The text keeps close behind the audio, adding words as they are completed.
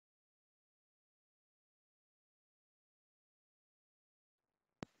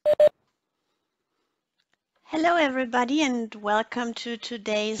Hello everybody and welcome to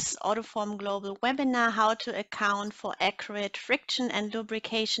today's Autoform Global webinar, how to account for accurate friction and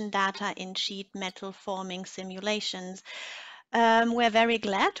lubrication data in sheet metal forming simulations. We're very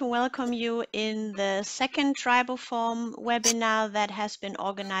glad to welcome you in the second TriboForm webinar that has been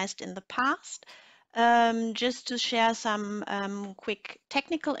organized in the past. Just to share some quick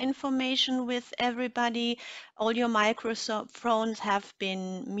technical information with everybody, all your microphones have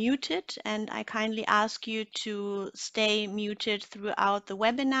been muted, and I kindly ask you to stay muted throughout the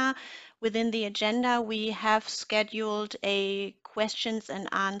webinar. Within the agenda, we have scheduled a questions and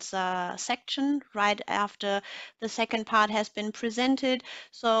answer section right after the second part has been presented,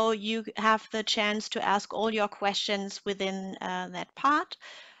 so you have the chance to ask all your questions within that part.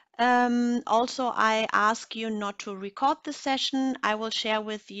 Also, I ask you not to record the session. I will share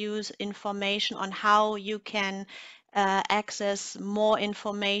with you information on how you can access more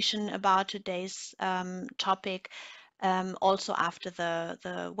information about today's topic also after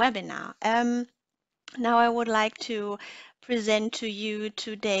the webinar. Now I would like to present to you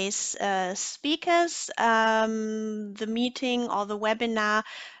today's speakers. The meeting or the webinar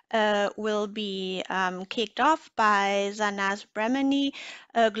will be kicked off by Sanaz Berahmani,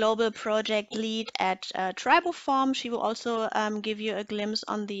 a global project lead at TriboForm. She will also give you a glimpse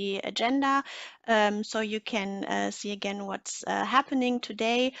on the agenda so you can see again what's happening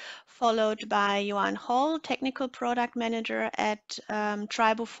today, followed by Johan Hol, Technical Product Manager at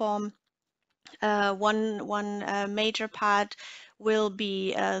TriboForm. One major part will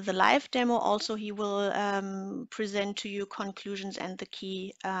be the live demo. Also, he will present to you conclusions and the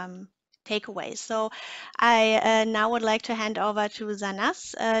key takeaways. So I now would like to hand over to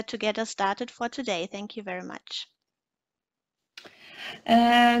Sanaz to get us started for today. Thank you very much.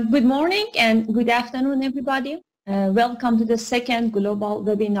 Good morning and good afternoon, everybody. Welcome to the second global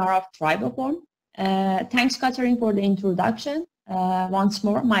webinar of TriboForm. Thanks, Catherine, for the introduction. Once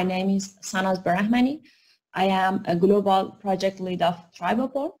more, my name is Sanaz Berahmani. I am a global project lead of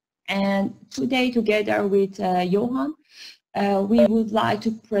TriboForm, and today, together with Johan, we would like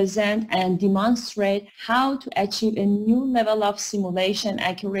to present and demonstrate how to achieve a new level of simulation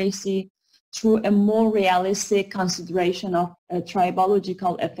accuracy through a more realistic consideration of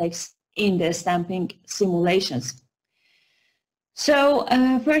tribological effects in the stamping simulations. So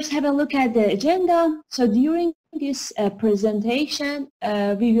first, have a look at the agenda. So during this presentation,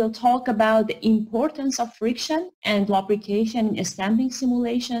 we will talk about the importance of friction and lubrication in stamping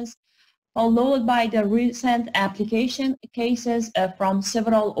simulations, followed by the recent application cases from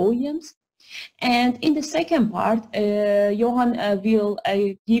several OEMs. And in the second part, Johan will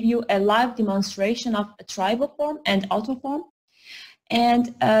give you a live demonstration of TriboForm and Autoform.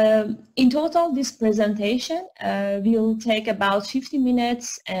 And in total, this presentation will take about 50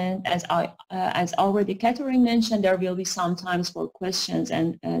 minutes, and as already Catherine mentioned, there will be some time for questions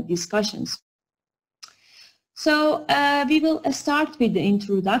and discussions. So we will start with the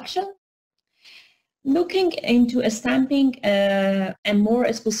introduction. Looking into stamping and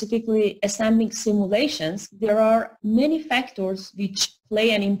more specifically stamping simulations, there are many factors which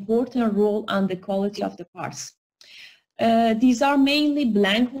play an important role on the quality of the parts. These are mainly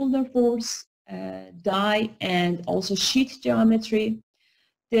blank holder force, die, and also sheet geometry,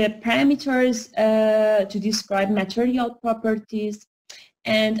 the parameters to describe material properties,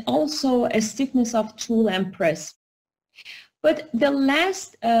 and also a stiffness of tool and press. But the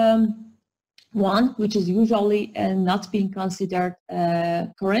last one, which is usually not being considered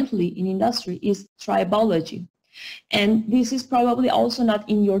currently in industry, is tribology. And this is probably also not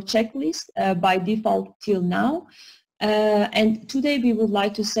in your checklist by default till now. And today we would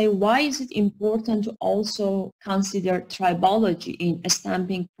like to say why is it important to also consider tribology in a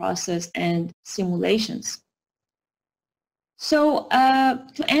stamping process and simulations. So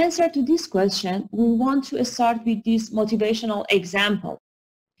to answer to this question, we want to start with this motivational example.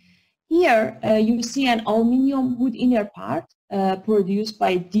 Here you see an aluminum hood inner part produced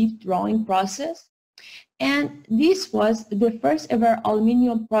by deep drawing process. And this was the first ever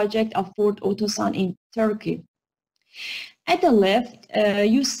aluminum project of Ford Otosan in Turkey. At the left,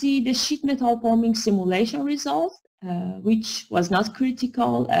 you see the sheet metal forming simulation results, which was not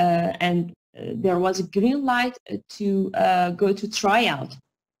critical, and there was a green light to go to tryout.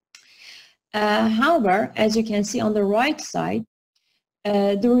 However, as you can see on the right side,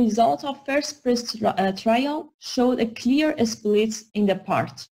 the result of first press trial showed a clear split in the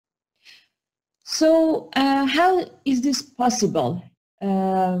part. So how is this possible?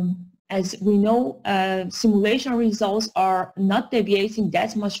 As we know, simulation results are not deviating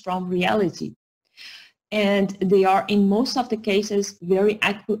that much from reality. and they are in most of the cases very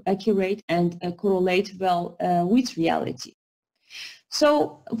accurate and correlate well with reality.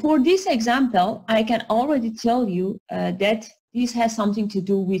 So for this example, I can already tell you that this has something to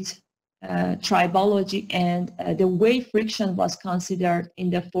do with tribology and the way friction was considered in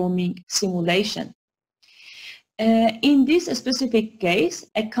the forming simulation. In this specific case,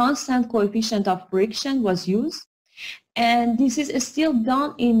 a constant coefficient of friction was used, and this is still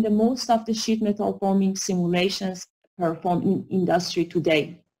done in the most of the sheet metal forming simulations performed in industry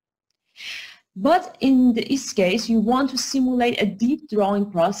today. But in this case, you want to simulate a deep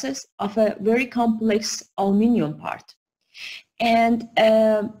drawing process of a very complex aluminum part. And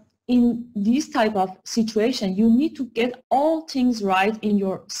in this type of situation, you need to get all things right in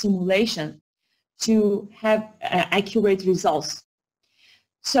your simulation to have accurate results.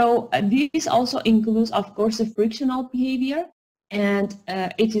 So this also includes, of course, the frictional behavior, and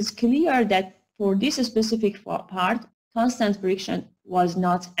it is clear that for this specific part, constant friction was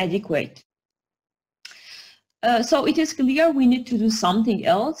not adequate. So it is clear we need to do something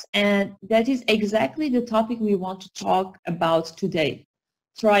else, and that is exactly the topic we want to talk about today: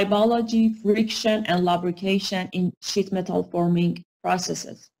 tribology, friction, and lubrication in sheet metal forming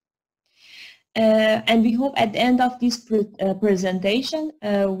processes. And we hope at the end of this presentation,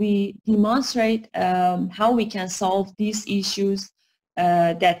 we demonstrate how we can solve these issues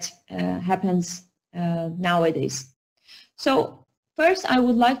that happens nowadays. So first, I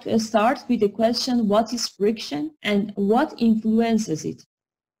would like to start with the question, what is friction and what influences it?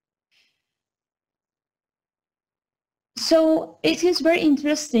 So it is very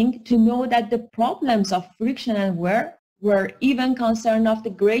interesting to know that the problems of friction and wear were even concern of the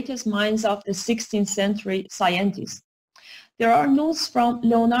greatest minds of the 16th century scientists. There are notes from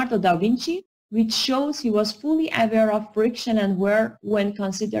Leonardo da Vinci, which shows he was fully aware of friction and wear when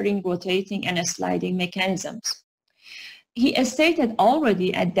considering rotating and sliding mechanisms. He stated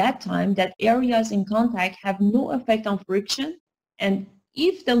already at that time that areas in contact have no effect on friction, and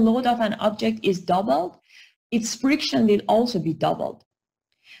if the load of an object is doubled, its friction will also be doubled.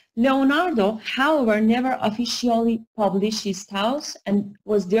 Leonardo, however, never officially published his thoughts and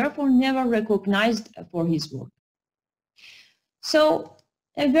was therefore never recognized for his work. So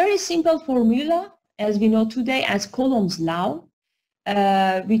a very simple formula, as we know today as Coulomb's law,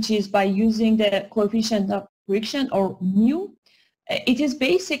 which is by using the coefficient of friction, or mu, it is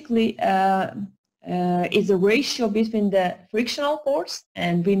basically is a ratio between the frictional force,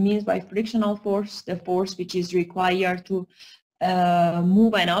 and we mean by frictional force the force which is required to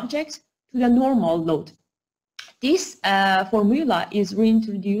move an object, to the normal load. This formula is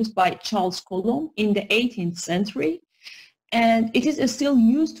reintroduced by Charles Coulomb in the 18th century, and it is still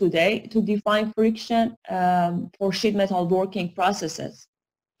used today to define friction for sheet metal working processes.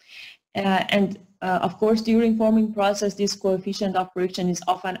 Of course, during forming process, this coefficient of friction is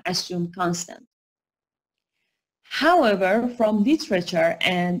often assumed constant. However, from literature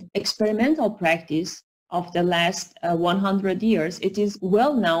and experimental practice of the last 100 years, it is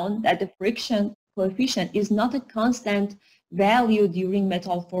well known that the friction coefficient is not a constant value during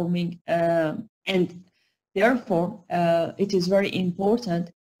metal forming, and therefore it is very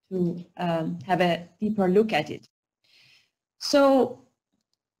important to have a deeper look at it. So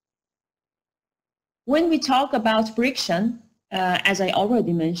when we talk about friction, as I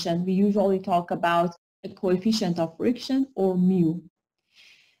already mentioned, we usually talk about a coefficient of friction, or mu.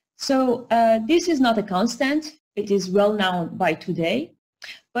 So this is not a constant. It is well known by today,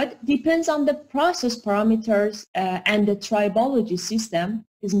 but depends on the process parameters, and the tribology system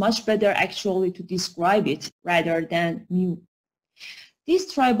is much better actually to describe it rather than mu.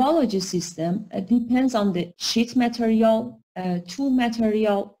 This tribology system depends on the sheet material, tool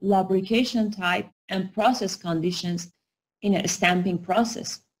material, lubrication type, and process conditions in a stamping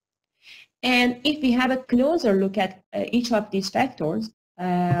process. And if we have a closer look at each of these factors,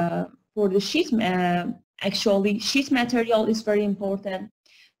 for the sheet, actually sheet material is very important.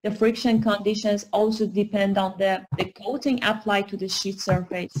 The friction conditions also depend on the coating applied to the sheet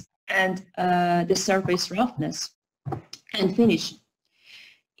surface, and the surface roughness and finish.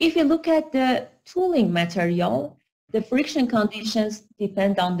 If you look at the tooling material, the friction conditions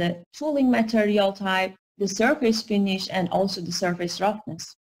depend on the tooling material type, the surface finish, and also the surface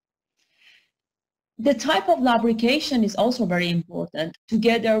roughness. The type of lubrication is also very important,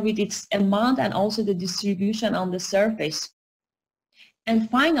 together with its amount and also the distribution on the surface. And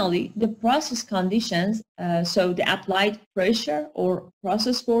finally, the process conditions, so the applied pressure or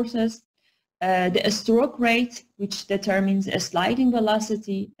process forces, the stroke rate, which determines the sliding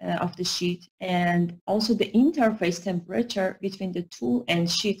velocity of the sheet, and also the interface temperature between the tool and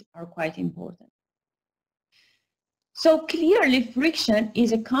sheet are quite important. So clearly, friction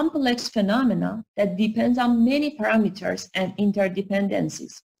is a complex phenomenon that depends on many parameters and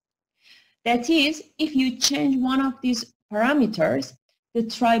interdependencies. That is, if you change one of these parameters, the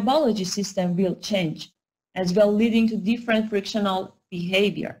tribology system will change, as well leading to different frictional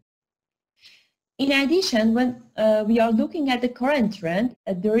behavior. In addition, when we are looking at the current trend,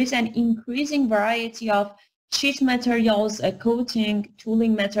 there is an increasing variety of sheet materials, coating,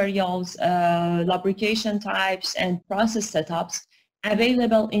 tooling materials, lubrication types, and process setups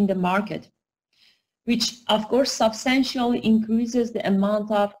available in the market, which of course substantially increases the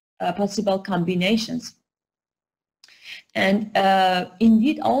amount of possible combinations. And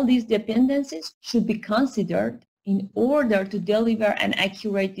indeed, all these dependencies should be considered in order to deliver an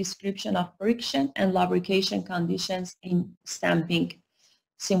accurate description of friction and lubrication conditions in stamping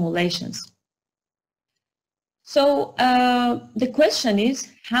simulations. So the question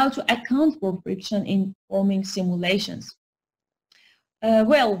is how to account for friction in forming simulations.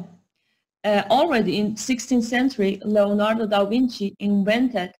 Already in 16th century, Leonardo da Vinci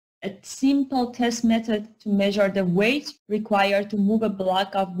invented a simple test method to measure the weight required to move a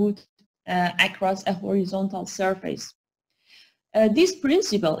block of wood across a horizontal surface. This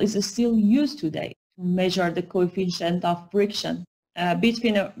principle is still used today to measure the coefficient of friction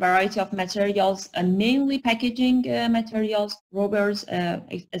between a variety of materials, mainly packaging materials, rubbers,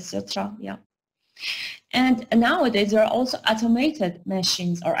 etc. Yeah. And nowadays there are also automated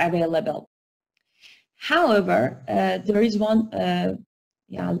machines are available. However, there is one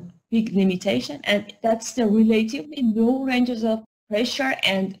big limitation, and that's the relatively low ranges of pressure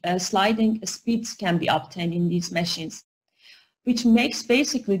and sliding speeds can be obtained in these machines, which makes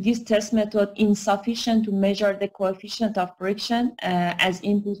basically this test method insufficient to measure the coefficient of friction as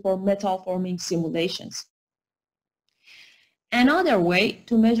input for metal forming simulations. Another way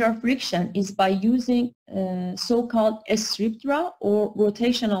to measure friction is by using so-called strip draw or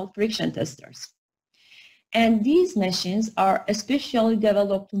rotational friction testers. And these machines are especially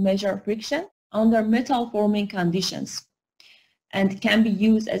developed to measure friction under metal forming conditions and can be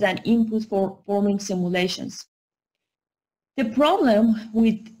used as an input for forming simulations. The problem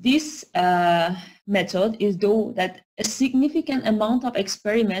with this method is though that a significant amount of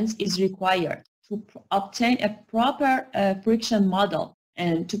experiments is required to obtain a proper friction model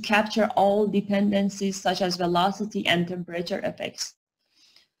and to capture all dependencies such as velocity and temperature effects.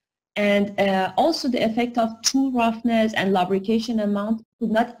 And also the effect of tool roughness and lubrication amount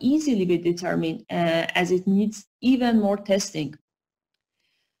could not easily be determined as it needs even more testing.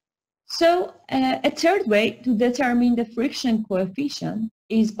 So a third way to determine the friction coefficient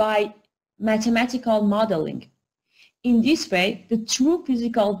is by mathematical modeling. In this way, the true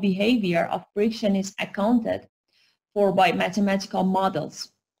physical behavior of friction is accounted for by mathematical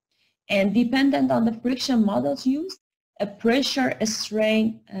models. And dependent on the friction models used, a pressure, a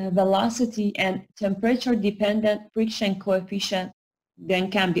strain, velocity, and temperature-dependent friction coefficient then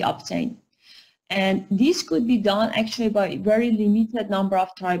can be obtained. And this could be done actually by a very limited number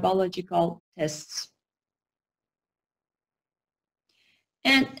of tribological tests.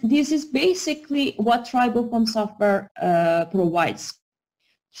 And this is basically what TriboForm software provides.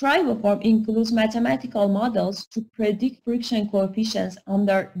 TriboForm includes mathematical models to predict friction coefficients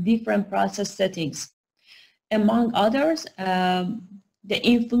under different process settings. Among others, the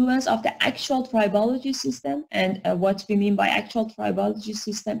influence of the actual tribology system, and what we mean by actual tribology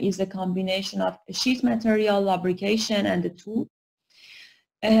system is a combination of sheet material, lubrication, and the tool.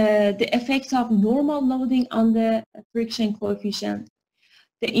 The effect of normal loading on the friction coefficient,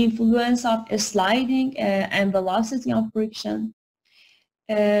 the influence of sliding and velocity on friction,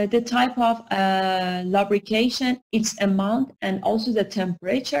 the type of lubrication, its amount, and also the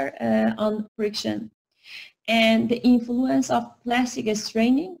temperature on friction, and the influence of plastic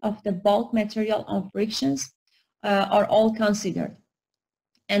straining of the bulk material on frictions are all considered.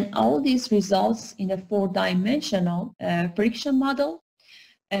 And all this results in a four-dimensional friction model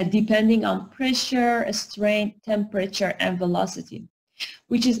depending on pressure, strain, temperature, and velocity,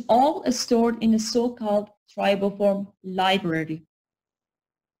 which is all stored in a so-called TriboForm library.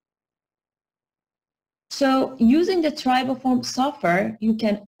 So using the TriboForm software, you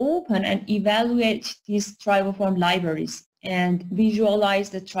can open and evaluate these TriboForm libraries and visualize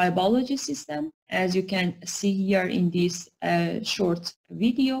the tribology system, as you can see here in this short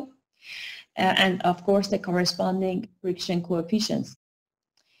video, and of course the corresponding friction coefficients.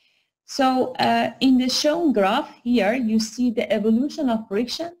 So in the shown graph here, you see the evolution of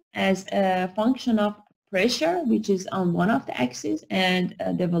friction as a function of pressure, which is on one of the axes, and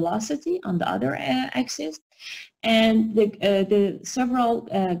the velocity on the other axis. And the several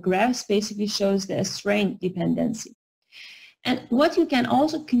graphs basically shows the strain dependency. And what you can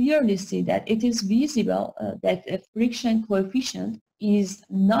also clearly see that it is visible that a friction coefficient is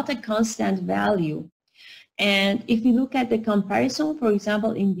not a constant value. And if you look at the comparison, for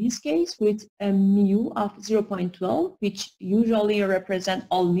example, in this case with a mu of 0.12, which usually represent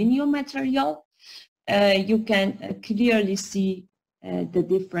aluminum material, you can clearly see the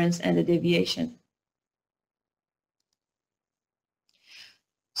difference and the deviation.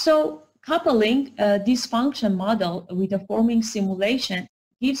 So coupling this function model with a forming simulation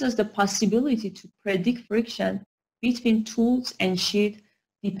gives us the possibility to predict friction between tools and sheet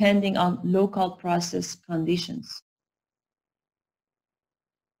depending on local process conditions.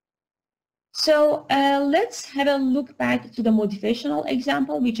 So let's have a look back to the motivational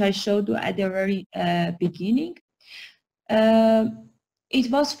example, which I showed you at the very beginning. It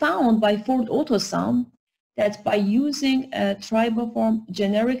was found by Ford Otosan that by using a TriboForm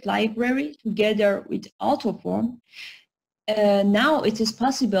generic library together with AutoForm, now it is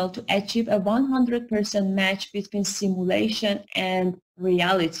possible to achieve a 100% match between simulation and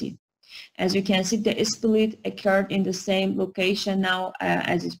reality. As you can see, the split occurred in the same location now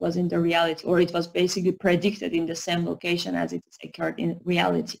as it was in the reality, or it was basically predicted in the same location as it occurred in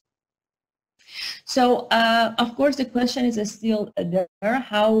reality. So, of course, the question is still there,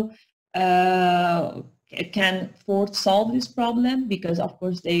 how can Ford solve this problem? Because, of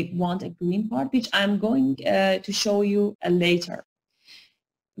course, they want a green part, which I'm going to show you later.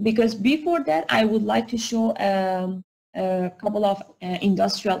 Because before that, I would like to show a couple of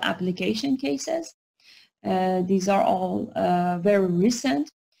industrial application cases. These are all very recent,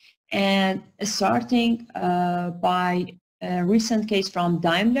 and starting by a recent case from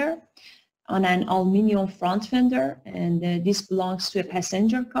Daimler on an aluminum front fender, and this belongs to a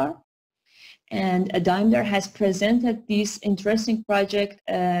passenger car. And Daimler has presented this interesting project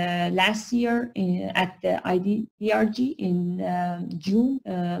last year at the IDRG in June,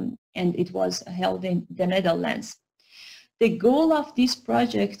 and it was held in the Netherlands. The goal of this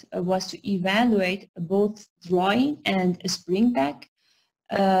project was to evaluate both drawing and spring back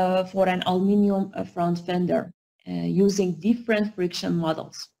for an aluminum front fender using different friction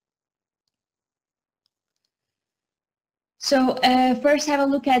models. So first have a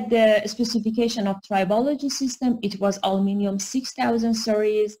look at the specification of Tribology system. It was aluminum 6000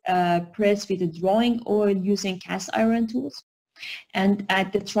 series pressed with a drawing oil using cast iron tools. And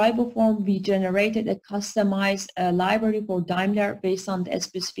at the TriboForm, we generated a customized library for Daimler based on the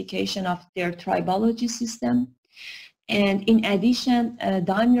specification of their Tribology system. And in addition,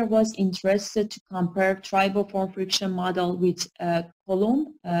 Daimler was interested to compare TriboForm friction model with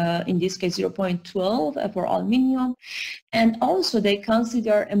Coulomb, in this case 0.12 for aluminum. And also they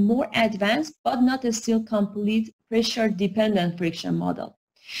consider a more advanced but not a still complete pressure-dependent friction model.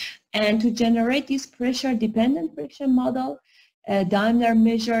 And to generate this pressure-dependent friction model, Daimler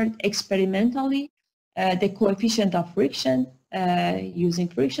measured experimentally the coefficient of friction using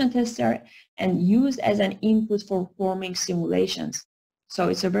friction tester and used as an input for forming simulations. So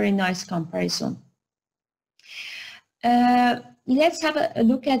it's a very nice comparison. Let's have a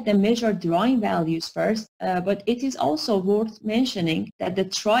look at the measured drawing values first, but it is also worth mentioning that the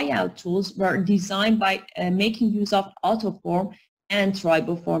tryout tools were designed by making use of AutoForm and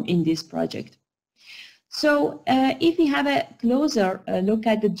TriboForm in this project. So if we have a closer look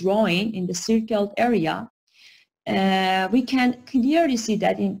at the drawing in the circled area, we can clearly see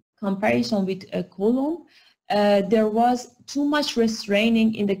that in comparison with a Coulomb, there was too much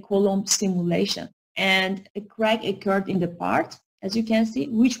restraining in the Coulomb simulation, and a crack occurred in the part, as you can see,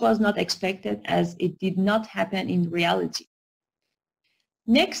 which was not expected as it did not happen in reality.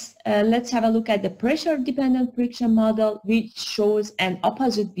 Next, let's have a look at the pressure-dependent friction model, which shows an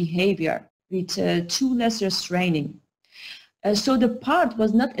opposite behavior with too less restraining. So the part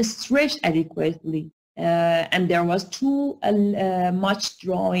was not stretched adequately, and there was too much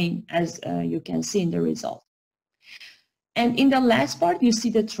drawing, as you can see in the result. And in the last part, you see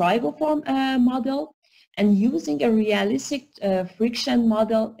the TriboForm model, and using a realistic friction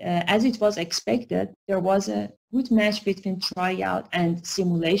model, as it was expected, there was a good match between tryout and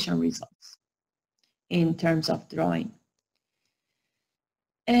simulation results in terms of drawing.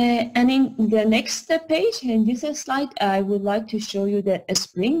 And in the next page, in this slide, I would like to show you the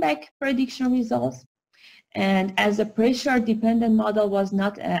spring back prediction results. And as the pressure-dependent model was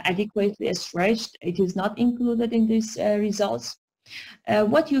not adequately stretched, it is not included in these results.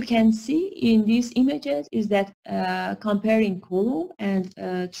 What you can see in these images is that comparing Coulomb and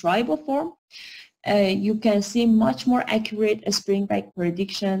TriboForm, you can see much more accurate spring back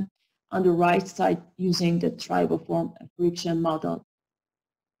prediction on the right side using the TriboForm friction model.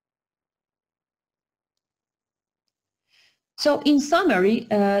 So in summary,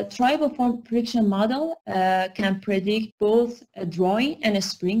 TriboForm friction model can predict both a drawing and a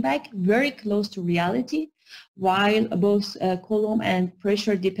springback very close to reality, while both column and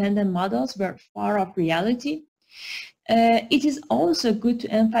pressure dependent models were far off reality. It is also good to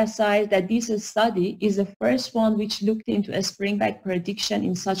emphasize that this study is the first one which looked into a springback prediction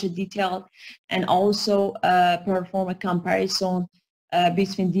in such a detail and also perform a comparison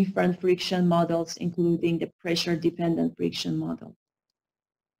between different friction models, including the pressure-dependent friction model.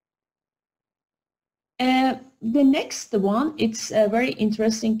 The next one, it's a very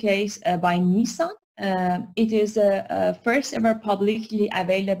interesting case by Nissan. It is a first ever publicly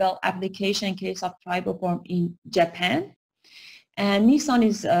available application case of TriboForm in Japan. And Nissan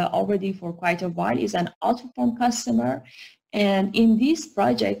is already for quite a while is an Autoform customer. And in this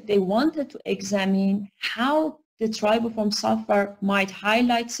project, they wanted to examine how the TriboForm software might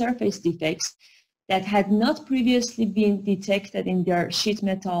highlight surface defects that had not previously been detected in their sheet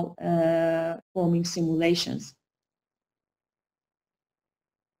metal forming simulations.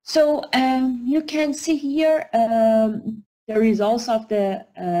 So you can see here the results of the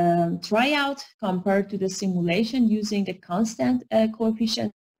tryout compared to the simulation using the constant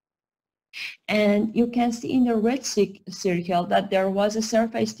coefficient. And you can see in the red circle that there was a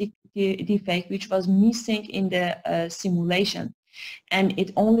surface defect which was missing in the simulation, and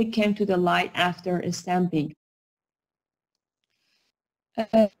it only came to the light after stamping.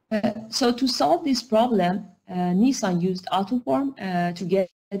 So to solve this problem, Nissan used Autoform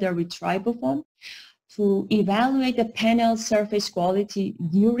together with TriboForm to evaluate the panel surface quality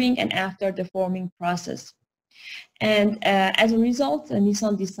during and after the forming process. And as a result,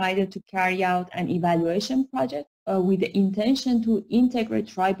 Nissan decided to carry out an evaluation project with the intention to integrate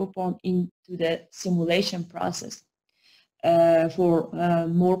TriboForm into the simulation process for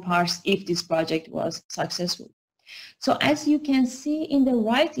more parts if this project was successful. So as you can see in the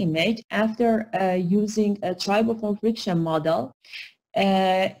right image, after using a TriboForm friction model,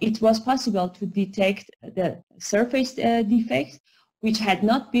 it was possible to detect the surface defect which had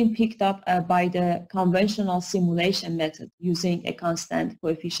not been picked up by the conventional simulation method using a constant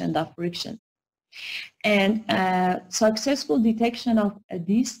coefficient of friction. And successful detection of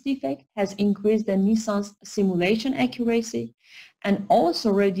this defect has increased the Nissan's simulation accuracy and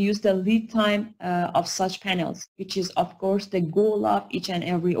also reduced the lead time of such panels, which is of course the goal of each and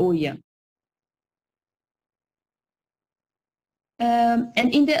every OEM.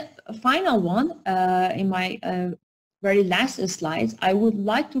 And in the final one, in my very last slides, I would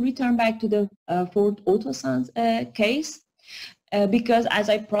like to return back to the Ford Otosan case because as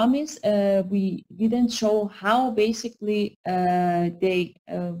I promised, we didn't show how basically they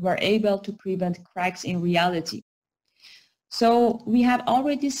were able to prevent cracks in reality. So we have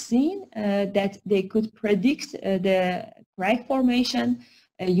already seen that they could predict the crack formation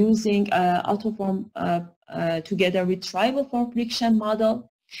using Autoform together with TriboForm friction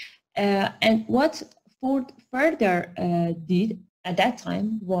model. And what Ford further did at that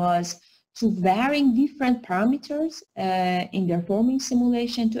time was to varying different parameters in their forming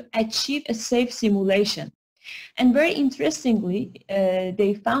simulation to achieve a safe simulation. And very interestingly,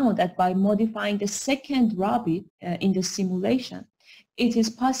 they found that by modifying the second rabbit in the simulation, it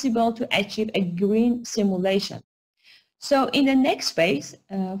is possible to achieve a green simulation. So in the next phase,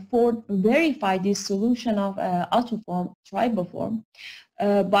 Ford verified this solution of Autoform TriboForm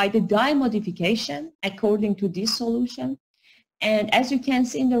by the die modification according to this solution. And as you can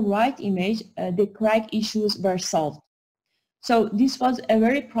see in the right image, the crack issues were solved. So this was a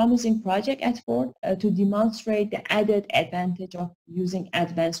very promising project at Ford to demonstrate the added advantage of using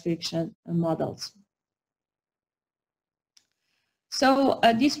advanced friction models. So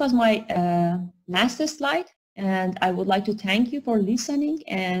this was my last slide, and I would like to thank you for listening.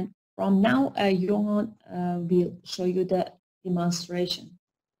 And from now, Johan will show you the demonstration.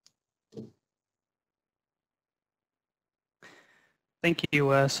 Thank you,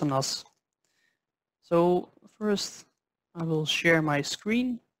 Sanaz. So first, I will share my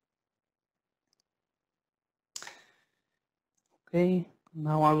screen. Okay,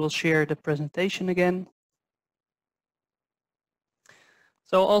 now I will share the presentation again.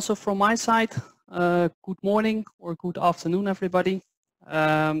 So also from my side, good morning or good afternoon, everybody.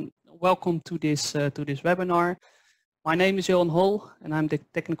 Welcome to this webinar. My name is Johan Hol, and I'm the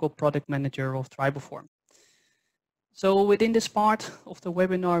Technical Product Manager of TriboForm. So within this part of the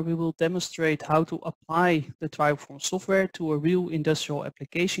webinar, we will demonstrate how to apply the TriboForm software to a real industrial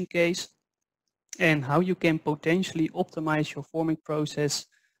application case and how you can potentially optimize your forming process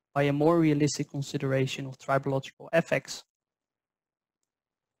by a more realistic consideration of tribological effects.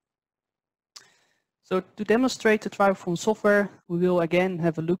 So to demonstrate the TriboForm software, we will again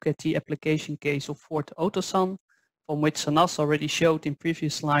have a look at the application case of Ford Otosan, from which Sanaz already showed in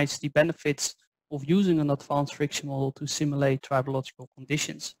previous slides the benefits of using an advanced friction model to simulate tribological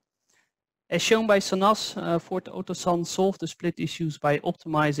conditions. As shown by Sanaz, Ford Otosan solved the split issues by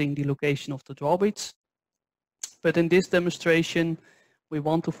optimizing the location of the drawbits. But in this demonstration, we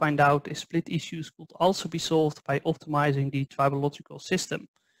want to find out if split issues could also be solved by optimizing the tribological system.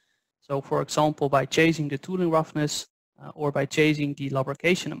 So for example, by changing the tooling roughness or by changing the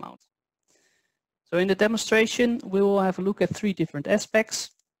lubrication amount. So in the demonstration, we will have a look at 3 different aspects.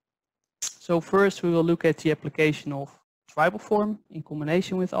 So first, we will look at the application of TriboForm in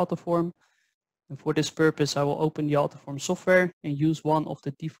combination with Autoform. And for this purpose, I will open the Autoform software and use one of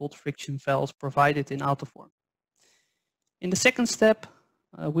the default friction files provided in Autoform. In the second step,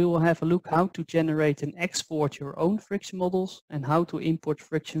 we will have a look how to generate and export your own friction models and how to import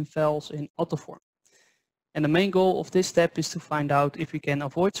friction files in Autoform. And the main goal of this step is to find out if we can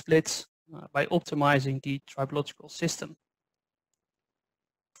avoid splits by optimizing the tribological system.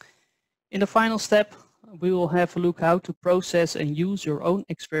 In the final step, we will have a look how to process and use your own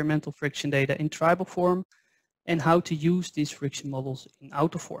experimental friction data in TriboForm and how to use these friction models in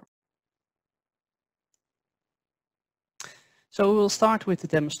Autoform. So we will start with the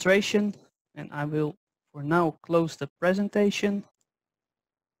demonstration, and I will for now close the presentation.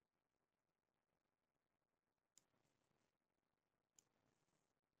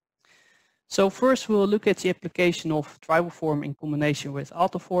 So first we will look at the application of TriboForm in combination with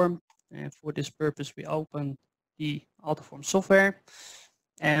Autoform. And for this purpose we open the Autoform software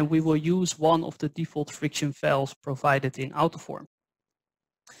and we will use one of the default friction files provided in Autoform.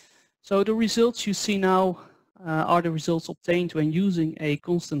 So the results you see now are the results obtained when using a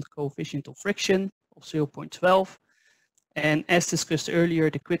constant coefficient of friction of 0.12. And as discussed earlier,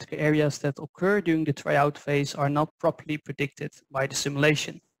 the critical areas that occur during the tryout phase are not properly predicted by the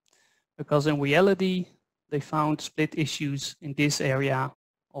simulation, because in reality, they found split issues in this area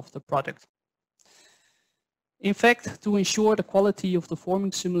of the product. In fact, to ensure the quality of the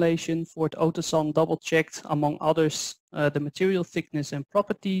forming simulation, Ford Otosan double-checked, among others, the material thickness and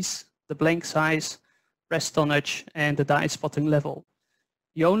properties, the blank size, press tonnage, and the die spotting level.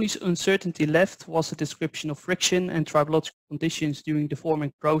 The only uncertainty left was the description of friction and tribological conditions during the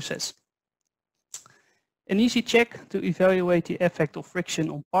forming process. An easy check to evaluate the effect of friction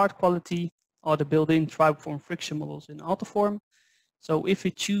on part quality are the built-in TriboForm friction models in Autoform. So if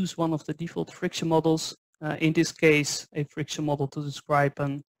we choose one of the default friction models, in this case a friction model to describe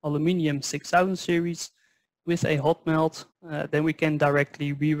an aluminium 6000 series with a hot melt, then we can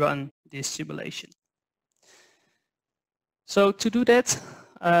directly rerun this simulation. So to do that,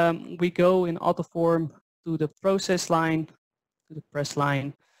 we go in Autoform to the process line, to the press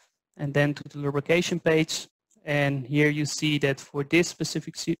line, and then to the lubrication page. And here you see that for this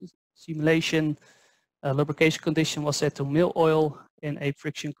specific simulation, lubrication condition was set to mill oil and a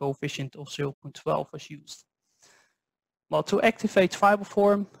friction coefficient of 0.12 was used. Well, to activate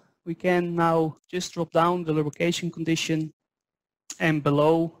TriboForm, we can now just drop down the lubrication condition, and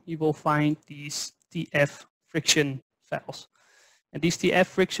below you will find these TF friction files. And these TF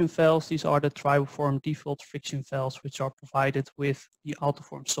friction files, these are the TriboForm default friction files which are provided with the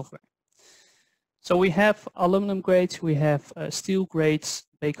Autoform software. So we have aluminum grades, we have steel grades,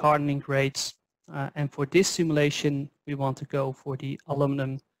 bake hardening grades, and for this simulation we want to go for the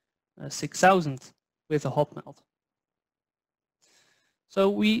aluminum 6000 with a hot melt. So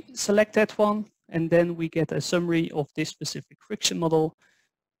we select that one and then we get a summary of this specific friction model.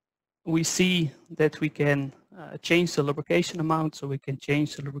 We see that we can change the lubrication amount, so we can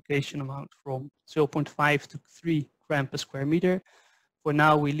change the lubrication amount from 0.5 to 3 gram per square meter. For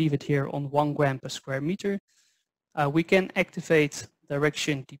now we leave it here on 1 gram per square meter. We can activate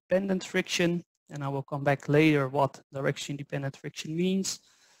direction dependent friction, and I will come back later what direction dependent friction means.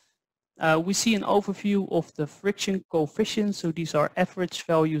 We see an overview of the friction coefficients, so these are average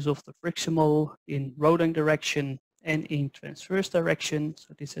values of the friction model in rolling direction and in transverse direction,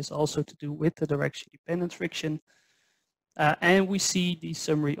 so this has also to do with the direction dependent friction. And we see the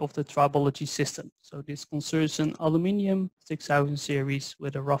summary of the tribology system. So this concerns an aluminium 6000 series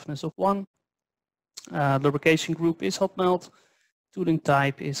with a roughness of 1. Lubrication group is hot melt, tooling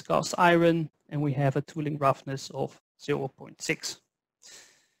type is cast iron, and we have a tooling roughness of 0.6.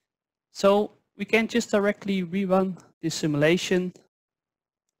 So we can just directly rerun this simulation.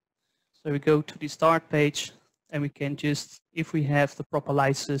 So we go to the start page and we can just, if we have the proper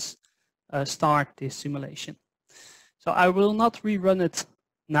license, start this simulation. So I will not rerun it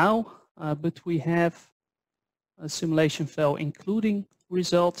now, but we have a simulation file including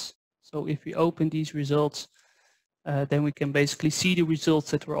results. So if we open these results, then we can basically see the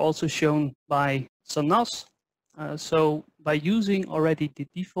results that were also shown by Sanaz. So by using already the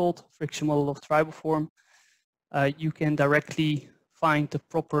default friction model of TriboForm, you can directly find the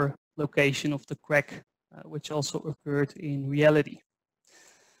proper location of the crack, which also occurred in reality.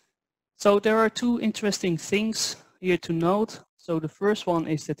 So there are two interesting things here to note. So the first one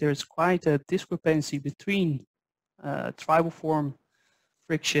is that there is quite a discrepancy between TriboForm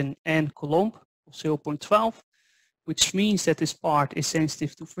friction and Coulomb of 0.12, which means that this part is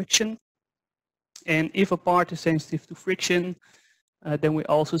sensitive to friction. And if a part is sensitive to friction, then we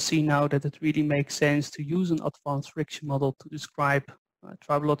also see now that it really makes sense to use an advanced friction model to describe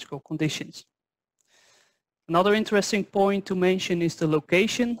tribological conditions. Another interesting point to mention is the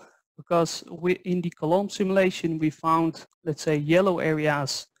location, because in the Coulomb simulation we found, let's say, yellow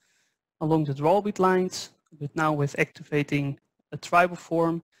areas along the drawbit lines, but now with activating a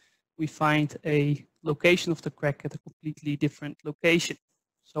TriboForm, we find a location of the crack at a completely different location.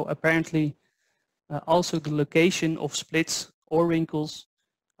 So apparently also the location of splits or wrinkles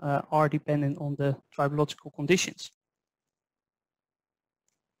are dependent on the tribological conditions.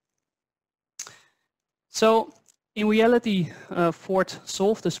 So in reality, Ford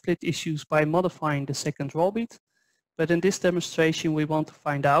solved the split issues by modifying the second drawbit, but in this demonstration we want to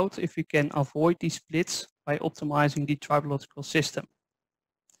find out if we can avoid these splits by optimizing the tribological system.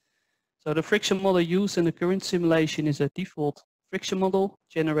 So the friction model used in the current simulation is a default friction model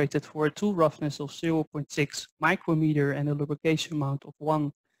generated for a tool roughness of 0.6 micrometer and a lubrication amount of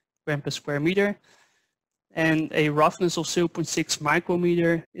 1 gram per square meter. And a roughness of 0.6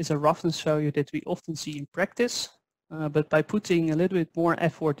 micrometer is a roughness value that we often see in practice, but by putting a little bit more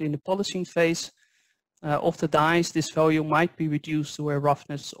effort in the polishing phase of the dies, this value might be reduced to a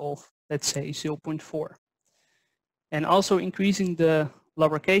roughness of, let's say, 0.4. And also increasing the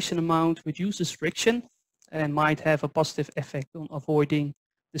lubrication amount reduces friction and might have a positive effect on avoiding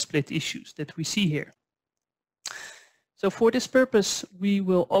the split issues that we see here. So for this purpose, we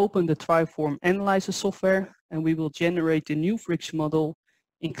will open the TriboForm Analyzer software and we will generate a new friction model,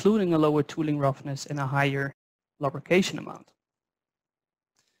 including a lower tooling roughness and a higher lubrication amount.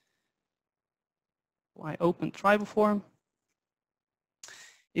 So I open TriboForm.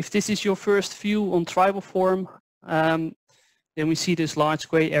 If this is your first view on TriboForm, then we see this large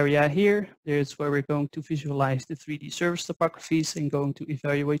gray area here. There's where we're going to visualize the 3D surface topographies and going to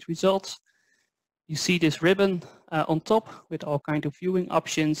evaluate results. You see this ribbon on top with all kinds of viewing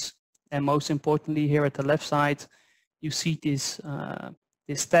options. And most importantly, here at the left side, you see this,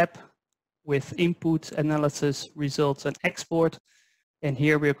 this tab with input, analysis, results, and export. And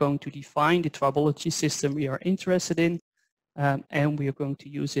here we are going to define the tribology system we are interested in. And we are going to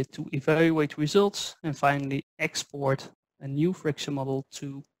use it to evaluate results and finally export a new friction model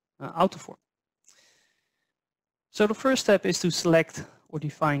to Autoform. So the first step is to select or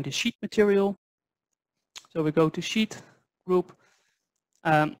define the sheet material. So we go to sheet group,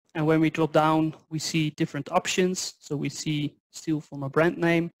 and when we drop down, we see different options. So we see steel from a brand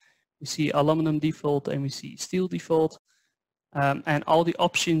name, we see aluminum default, and we see steel default. And all the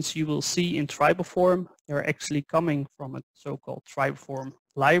options you will see in TriboForm, they're actually coming from a so-called TriboForm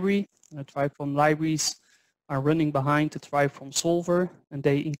library. And the TriboForm libraries are running behind the TriboForm solver, and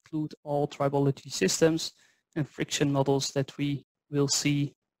they include all tribology systems and friction models that we will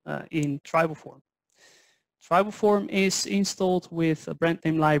see in TriboForm. TriboForm is installed with a brand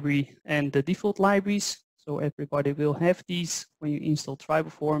name library and the default libraries, so everybody will have these when you install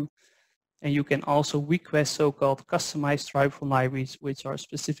TriboForm. And you can also request so-called customized TriboForm libraries, which are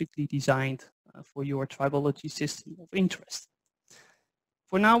specifically designed for your tribology system of interest.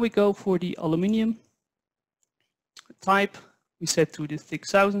 For now, we go for the aluminum type. We set to the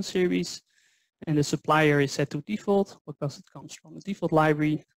 6000 series, and the supplier is set to default because it comes from the default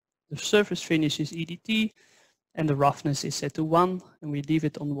library. The surface finish is EDT, and the roughness is set to 1, and we leave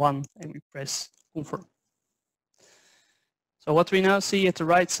it on 1, and we press confirm. So what we now see at the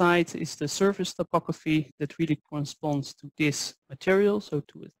right side is the surface topography that really corresponds to this material, so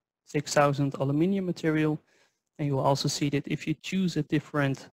to a 6000 aluminum material. And you will also see that if you choose a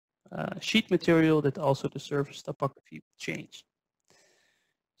different sheet material, that also the surface topography will change.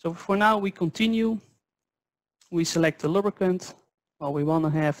 So for now we continue. We select the lubricant. Well, we want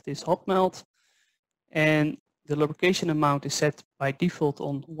to have this hot melt, and the lubrication amount is set by default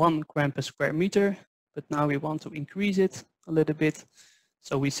on 1 gram per square meter, but now we want to increase it a little bit,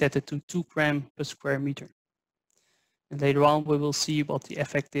 so we set it to 2 gram per square meter. And later on we will see what the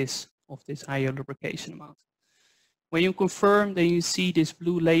effect is of this higher lubrication amount. When you confirm, then you see this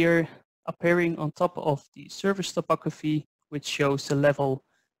blue layer appearing on top of the surface topography, which shows the level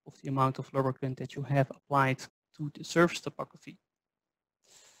of the amount of lubricant that you have applied to the surface topography.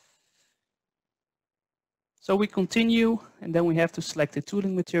 So we continue, and then we have to select the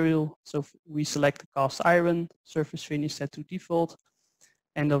tooling material. So we select the cast iron, surface finish set to default,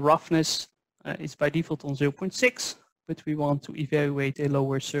 and the roughness is by default on 0.6, but we want to evaluate a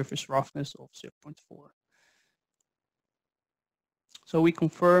lower surface roughness of 0.4. So we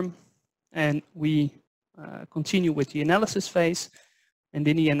confirm, and we continue with the analysis phase. And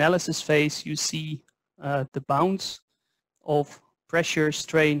in the analysis phase, you see the bounds of pressure,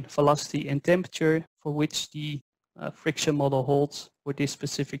 strain, velocity, and temperature for which the friction model holds for this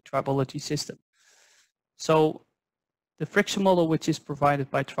specific tribology system. So the friction model which is provided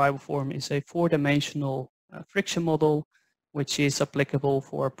by TriboForm is a 4-dimensional friction model which is applicable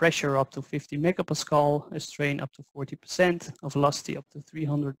for pressure up to 50 megapascal, a strain up to 40%, a velocity up to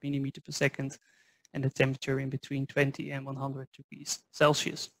 300 millimeter per second, and a temperature in between 20 and 100 degrees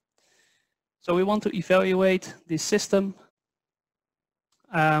Celsius. So we want to evaluate this system.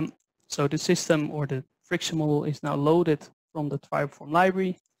 So the system or the friction model is now loaded from the TriboForm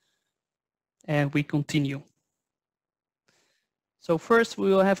library, and we continue. So first we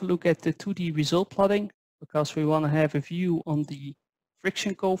will have a look at the 2D result plotting because we want to have a view on the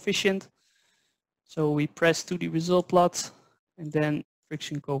friction coefficient. So we press 2D result plot and then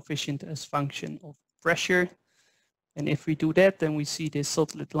friction coefficient as function of pressure. And if we do that, then we see this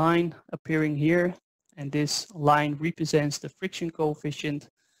solid line appearing here, and this line represents the friction coefficient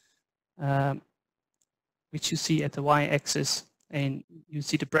which you see at the y-axis, and you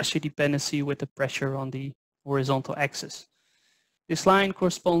see the pressure dependency with the pressure on the horizontal axis. This line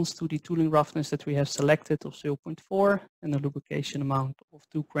corresponds to the tooling roughness that we have selected of 0.4 and a lubrication amount of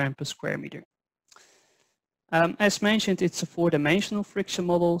 2 grams per square meter. As mentioned, it's a 4-dimensional friction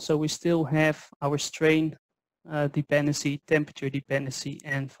model, so we still have our strain dependency, temperature dependency,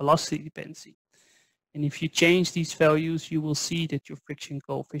 and velocity dependency. And if you change these values, you will see that your friction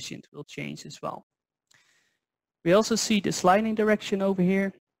coefficient will change as well. We also see the sliding direction over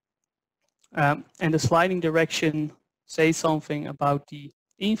here. And the sliding direction says something about the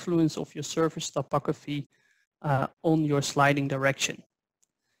influence of your surface topography on your sliding direction.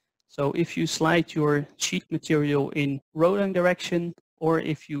 So if you slide your sheet material in rolling direction, or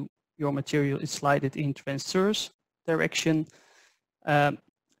if your material is slided in transverse direction,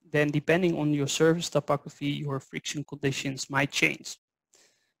 then depending on your surface topography, your friction conditions might change.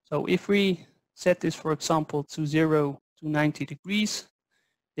 So if we set this, for example, to 0 to 90 degrees,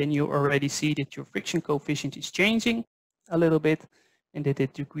 then you already see that your friction coefficient is changing a little bit, and that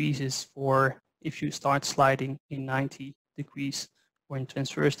it decreases for if you start sliding in 90 degrees or in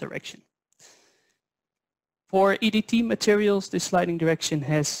transverse direction. For EDT materials, this sliding direction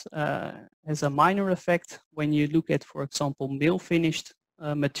has a minor effect. When you look at, for example, mill finished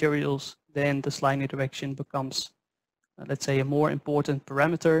materials, then the sliding direction becomes, let's say, a more important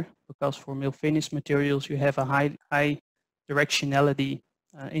parameter, because for mill finished materials you have a high directionality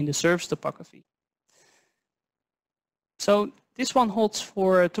in the surface topography. So this one holds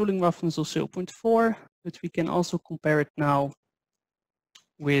for a tooling roughness of 0.4, but we can also compare it now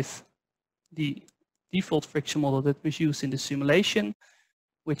with the default friction model that was used in the simulation,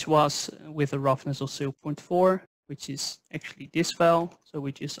 which was with a roughness of 0.4, which is actually this file. So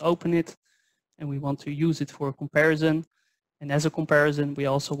we just open it and we want to use it for a comparison. And as a comparison, we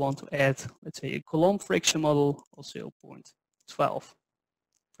also want to add, let's say, a column friction model of 0.12.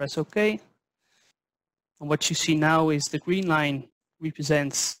 Press OK. And what you see now is the green line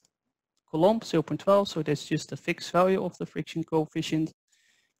represents column 0.12, so that's just a fixed value of the friction coefficient.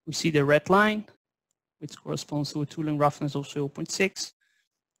 We see the red line, which corresponds to a tooling roughness of 0.6.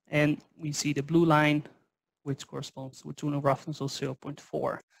 And we see the blue line, which corresponds to a tooling roughness of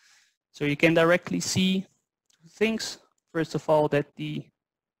 0.4. So you can directly see two things. First of all, that the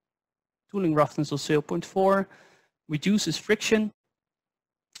tooling roughness of 0.4 reduces friction.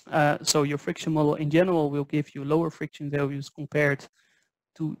 So your friction model in general will give you lower friction values compared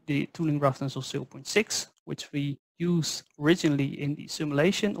to the tooling roughness of 0.6, which we used originally in the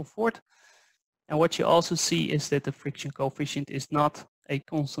simulation of Ford. And what you also see is that the friction coefficient is not a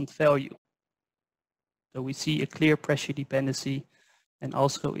constant value. So we see a clear pressure dependency. And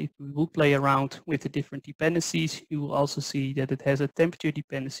also, if we will play around with the different dependencies, you will also see that it has a temperature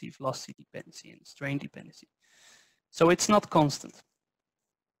dependency, velocity dependency, and strain dependency. So it's not constant.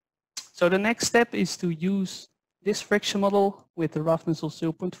 So the next step is to use this friction model with the roughness of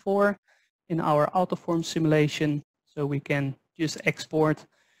 0.4 in our Autoform simulation, so we can just export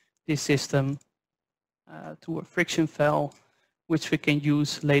this system to a friction file, which we can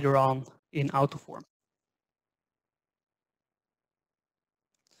use later on in Autoform.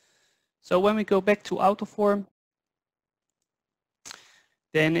 So when we go back to Autoform,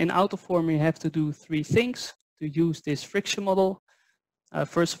 then in Autoform you have to do 3 things to use this friction model.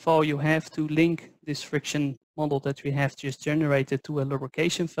 First of all, you have to link this friction model that we have just generated to a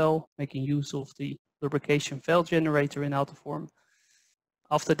lubrication file, making use of the lubrication file generator in Autoform.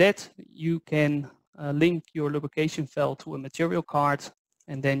 After that, you can link your lubrication file to a material card,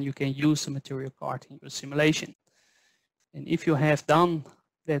 and then you can use the material card in your simulation. And if you have done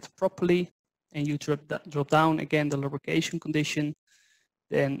that properly and you drop down again the lubrication condition,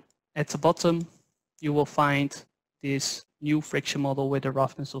 then at the bottom you will find this new friction model with a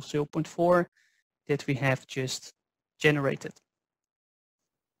roughness of 0.4 that we have just generated.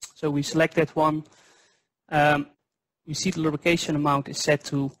 So we select that one. We see the lubrication amount is set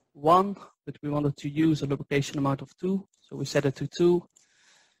to 1, but we wanted to use a lubrication amount of 2, so we set it to 2.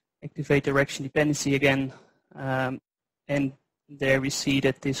 Activate direction dependency again, and there we see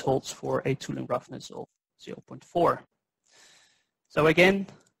that this holds for a tooling roughness of 0.4. So again,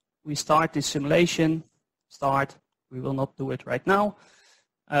 we start this simulation. We will not do it right now,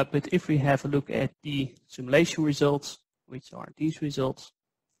 but if we have a look at the simulation results, which are these results,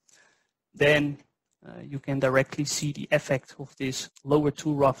 then you can directly see the effect of this lower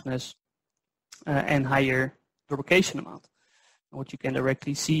tool roughness and higher lubrication amount. And what you can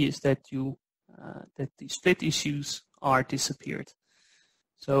directly see is that that the split issues are disappeared.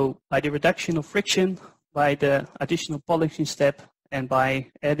 So by the reduction of friction, by the additional polishing step, and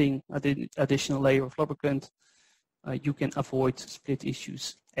by adding an additional layer of lubricant, you can avoid split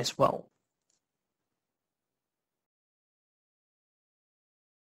issues as well.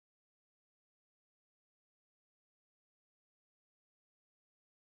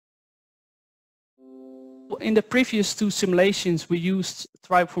 In the previous 2 simulations, we used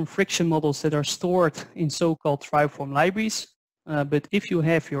TriboForm friction models that are stored in so-called TriboForm libraries. But if you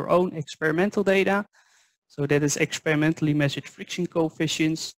have your own experimental data, so that is experimentally measured friction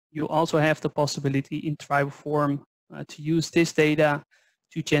coefficients, you also have the possibility in TriboForm to use this data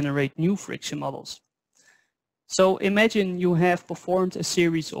to generate new friction models. So imagine you have performed a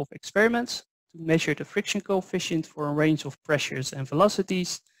series of experiments to measure the friction coefficient for a range of pressures and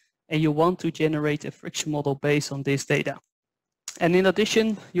velocities, and you want to generate a friction model based on this data. And in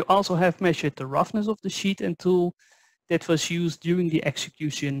addition, you also have measured the roughness of the sheet and tool that was used during the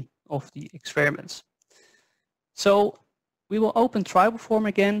execution of the experiments. So we will open TriboForm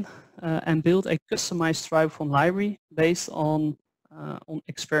again and build a customized TriboForm library based on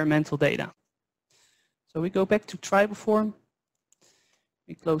experimental data. So we go back to TriboForm,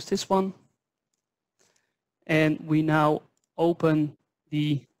 we close this one, and we now open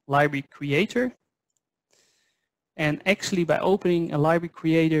the library creator. And actually by opening a library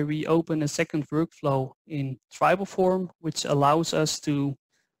creator, we open a second workflow in TriboForm, which allows us to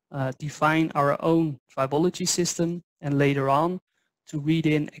define our own tribology system and later on to read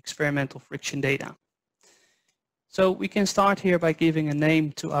in experimental friction data. So we can start here by giving a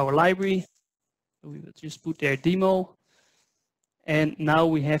name to our library. We will just put there demo. And now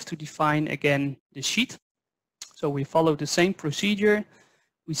we have to define again the sheet. So we follow the same procedure.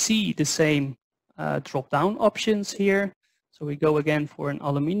 We see the same drop-down options here. So we go again for an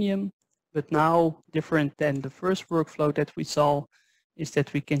aluminium, but now different than the first workflow that we saw is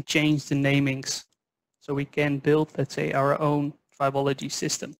that we can change the namings. So we can build, let's say, our own tribology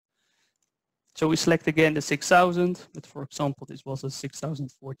system. So we select again the 6000, but for example, this was a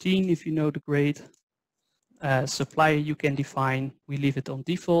 6014 if you know the grade. Supplier you can define, we leave it on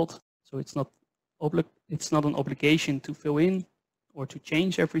default. So it's not an obligation to fill in or to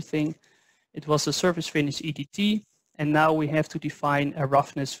change everything. It was a surface finish EDT, and now we have to define a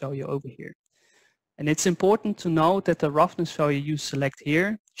roughness value over here. And it's important to note that the roughness value you select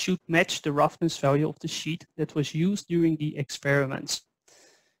here should match the roughness value of the sheet that was used during the experiments.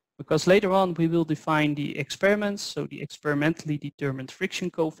 Because later on we will define the experiments, so the experimentally determined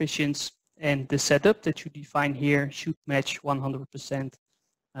friction coefficients, and the setup that you define here should match 100%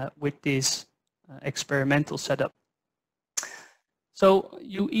 with this experimental setup. So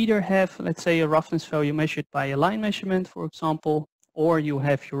you either have, let's say, a roughness value measured by a line measurement, for example, or you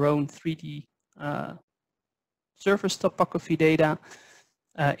have your own 3D surface topography data.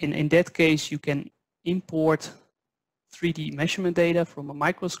 In that case, you can import 3D measurement data from a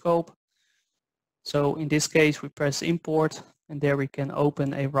microscope. So in this case, we press import, and there we can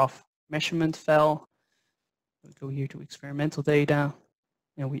open a rough measurement file. We go here to experimental data,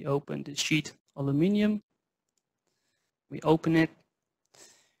 and we open the sheet aluminium. We open it,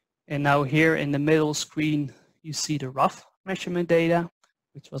 and now here in the middle screen, you see the rough measurement data,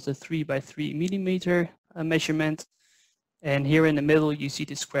 which was a 3 by 3 millimeter measurement. And here in the middle you see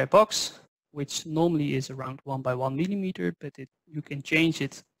the square box, which normally is around 1 by 1 millimeter, but you can change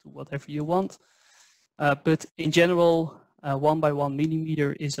it to whatever you want. But in general, 1 by 1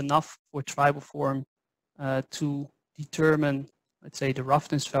 millimeter is enough for TriboForm to determine, let's say, the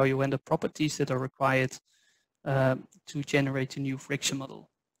roughness value and the properties that are required to generate a new friction model.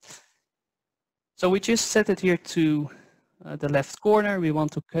 So we just set it here to the left corner. We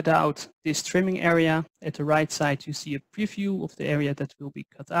want to cut out this trimming area. At the right side you see a preview of the area that will be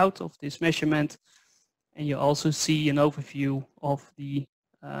cut out of this measurement, and you also see an overview of the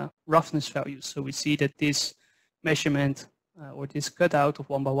roughness values. So we see that this measurement or this cutout of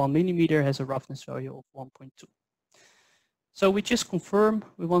 1 by 1 millimeter has a roughness value of 1.2. So we just confirm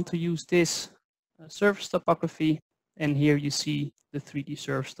we want to use this surface topography, and here you see the 3D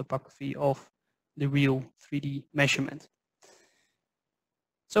surface topography of the real 3D measurement.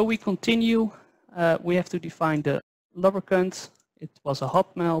 So we continue. We have to define the lubricant. It was a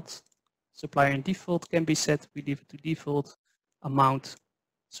hot melt. Supplier and default can be set. We leave it to default. Amount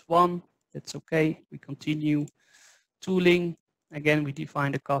is 1. That's okay. We continue. Tooling. Again, we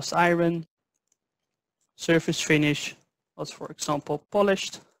define the cast iron. Surface finish was, for example,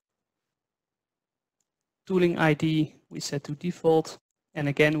 polished. Tooling ID we set to default. And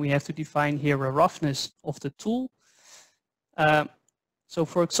again, we have to define here a roughness of the tool. So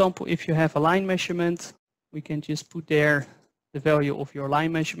for example, if you have a line measurement, we can just put there the value of your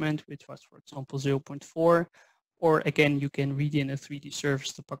line measurement, which was, for example, 0.4. Or again, you can read in a 3D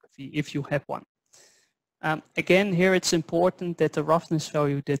surface topography if you have one. Again, here it's important that the roughness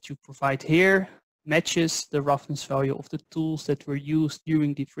value that you provide here matches the roughness value of the tools that were used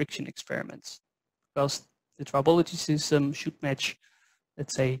during the friction experiments, because the tribology system should match,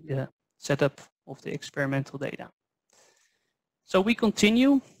 let's say, the setup of the experimental data. So we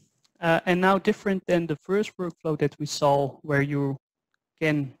continue, and now different than the first workflow that we saw, where you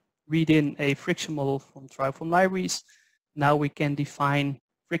can read in a friction model from TriboForm libraries, now we can define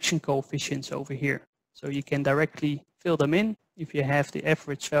friction coefficients over here. So you can directly fill them in if you have the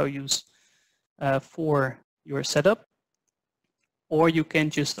average values for your setup, or you can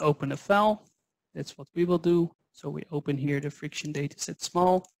just open a file. That's what we will do. So we open here the friction dataset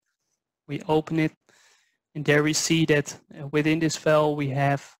small. We open it, and there we see that within this file we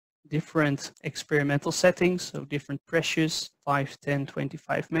have different experimental settings, so different pressures, 5, 10,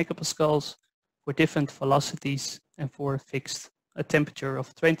 25 megapascals for different velocities and for a fixed temperature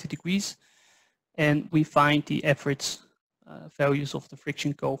of 20 degrees. And we find the average values of the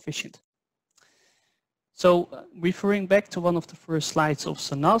friction coefficient. So referring back to one of the first slides of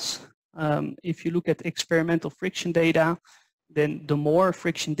Sanaz, if you look at experimental friction data, then the more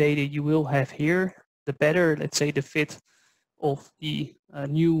friction data you will have here, the better, let's say, the fit of the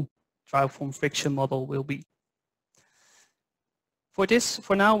new TriboForm friction model will be.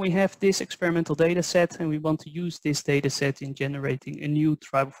 For now, we have this experimental data set, and we want to use this data set in generating a new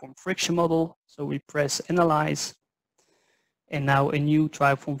TriboForm friction model. So we press Analyze, and now a new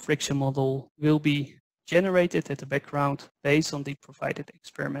TriboForm friction model will be generated at the background based on the provided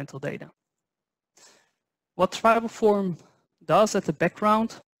experimental data. What TriboForm does at the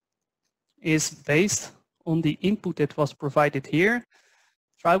background is based on the input that was provided here.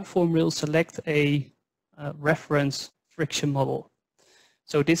 TriboForm will select a reference friction model.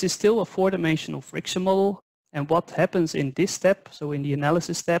 So this is still a 4-dimensional friction model, and what happens in this step, so in the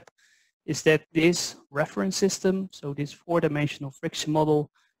analysis step, is that this reference system, so this 4-dimensional friction model,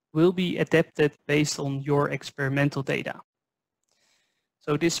 will be adapted based on your experimental data.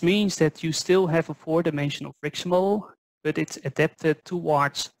 So this means that you still have a 4-dimensional friction model, but it's adapted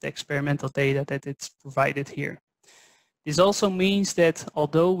towards the experimental data that it's provided here. This also means that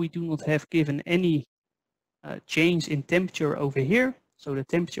although we do not have given any change in temperature over here, so the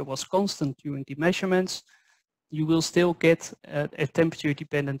temperature was constant during the measurements, you will still get a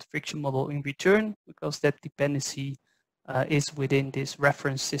temperature-dependent friction model in return, because that dependency is within this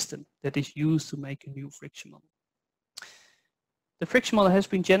reference system that is used to make a new friction model. The friction model has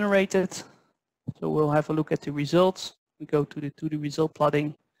been generated, so we'll have a look at the results. We go to the result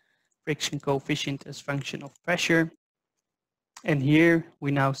plotting, friction coefficient as function of pressure. And here we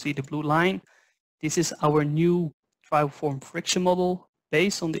now see the blue line. This is our new TriboForm friction model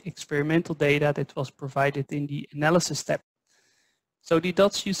based on the experimental data that was provided in the analysis step. So the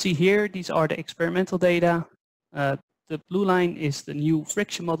dots you see here, these are the experimental data. The blue line is the new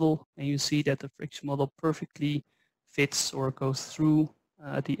friction model, and you see that the friction model perfectly fits or goes through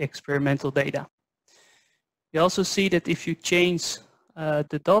the experimental data. You also see that if you change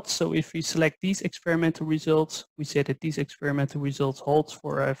the dots, so if we select these experimental results, we say that these experimental results hold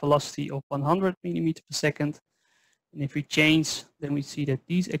for a velocity of 100 millimeters per second. And if we change, then we see that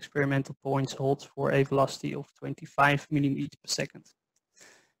these experimental points hold for a velocity of 25 millimeters per second.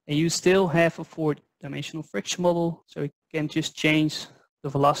 And you still have a 4-dimensional friction model, so you can just change the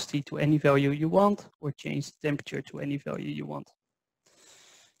velocity to any value you want or change the temperature to any value you want.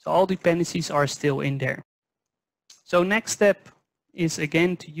 So all dependencies are still in there. So next step is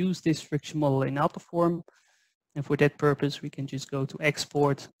again to use this friction model in AutoForm. And for that purpose, we can just go to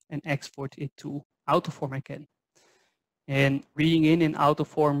export and export it to AutoForm again. And reading in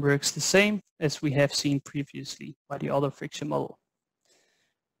AutoForm works the same as we have seen previously by the other friction model.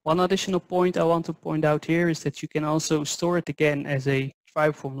 One additional point I want to point out here is that you can also store it again as a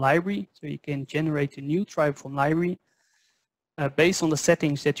TriboForm library. So you can generate a new TriboForm library based on the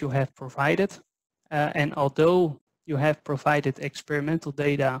settings that you have provided. And although you have provided experimental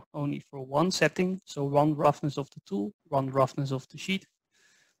data only for one setting, so one roughness of the tool, one roughness of the sheet,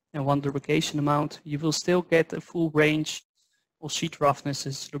 and one lubrication amount, you will still get a full range of sheet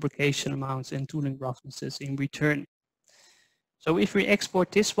roughnesses, lubrication amounts, and tooling roughnesses in return. So if we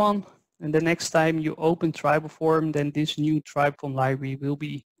export this one, and the next time you open TriboForm, then this new TriboForm library will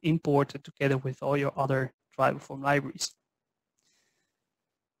be imported together with all your other TriboForm libraries.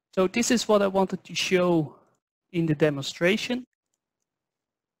 So this is what I wanted to show in the demonstration.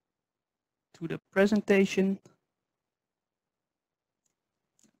 To the presentation.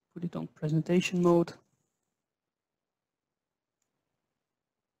 Put it on presentation mode.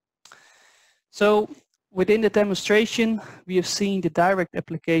 So within the demonstration, we have seen the direct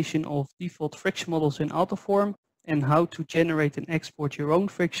application of default friction models in AutoForm and how to generate and export your own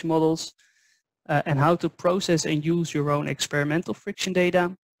friction models and how to process and use your own experimental friction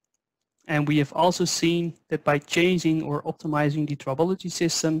data. And we have also seen that by changing or optimizing the tribology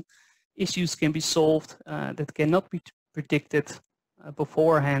system, issues can be solved that cannot be predicted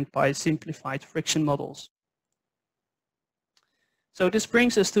beforehand by simplified friction models. So this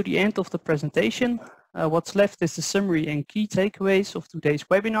brings us to the end of the presentation. What's left is the summary and key takeaways of today's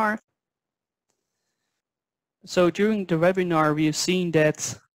webinar. So during the webinar, we have seen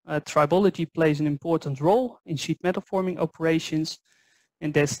that tribology plays an important role in sheet metal forming operations,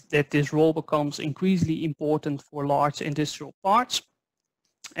 and that this role becomes increasingly important for large industrial parts.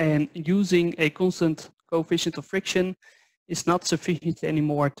 And using a constant coefficient of friction is not sufficient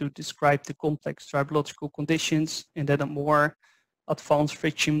anymore to describe the complex tribological conditions, and that a more advanced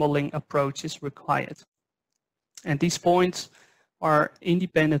friction modeling approach is required. And these points are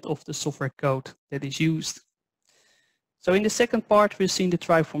independent of the software code that is used. So in the second part, we've seen the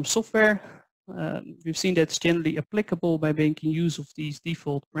TriboForm software. We've seen that's generally applicable by making use of these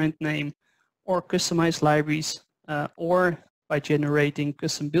default brand name or customized libraries or by generating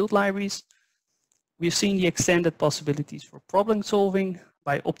custom build libraries. We've seen the extended possibilities for problem solving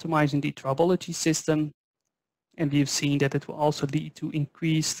by optimizing the tribology system, and we've seen that it will also lead to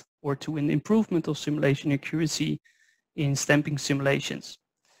increased or to an improvement of simulation accuracy in stamping simulations.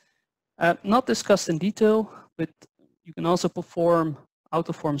 Not discussed in detail, but you can also perform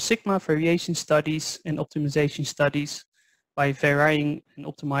AutoForm sigma variation studies and optimization studies by varying and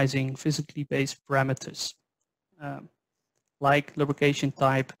optimizing physically based parameters like lubrication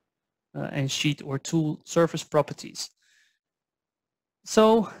type and sheet or tool surface properties.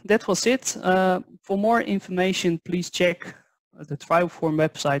 So that was it. For more information, please check the TriboForm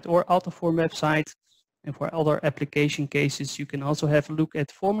website or AutoForm website. And for other application cases, you can also have a look at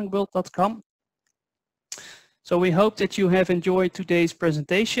formingworld.com. So we hope that you have enjoyed today's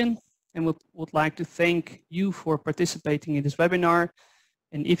presentation and would like to thank you for participating in this webinar.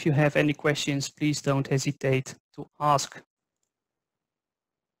 And if you have any questions, please don't hesitate to ask.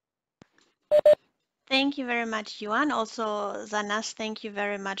 Thank you very much, Johan. Also, Sanaz, thank you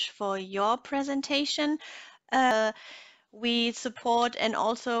very much for your presentation. We support and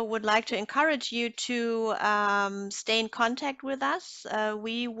also would like to encourage you to stay in contact with us.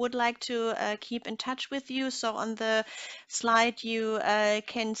 We would like to keep in touch with you. So on the slide, you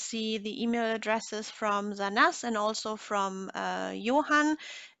can see the email addresses from Sanaz and also from Johan.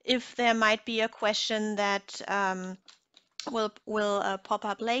 If there might be a question that will pop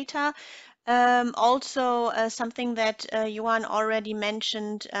up later. Also, something that Johan already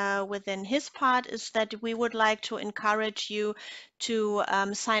mentioned within his part is that we would like to encourage you to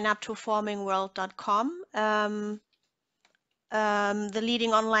sign up to formingworld.com, the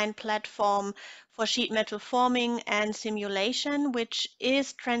leading online platform for sheet metal forming and simulation, which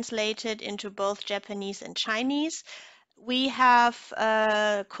is translated into both Japanese and Chinese. We have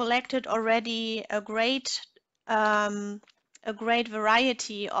collected already a great a great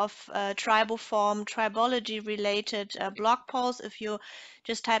variety of TriboForm, tribology related blog posts. If you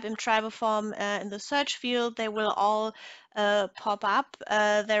just type in TriboForm in the search field, they will all pop up.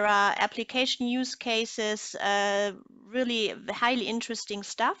 There are application use cases, really highly interesting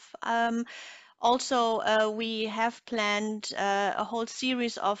stuff. Also, we have planned a whole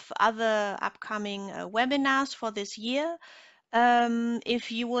series of other upcoming webinars for this year.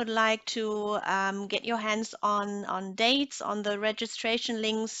 If you would like to get your hands on dates, on the registration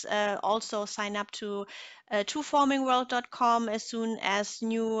links, also sign up to toformingworld.com. As soon as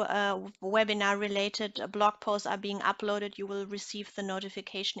new webinar-related blog posts are being uploaded, you will receive the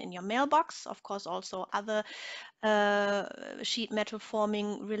notification in your mailbox. Of course, also other sheet metal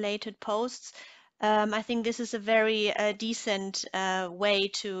forming related posts. I think this is a very decent way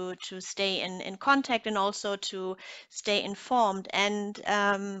to stay in contact and also to stay informed.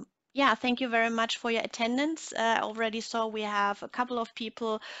 And yeah, thank you very much for your attendance. I already saw we have a couple of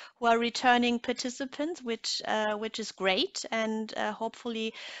people who are returning participants, which is great. And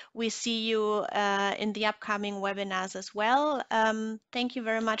hopefully we see you in the upcoming webinars as well. Thank you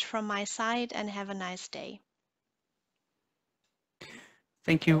very much from my side and have a nice day.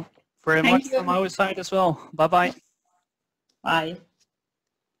 Thank you very much from our side as well. Bye-bye. Bye.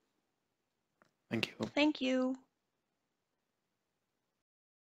 Thank you. Thank you.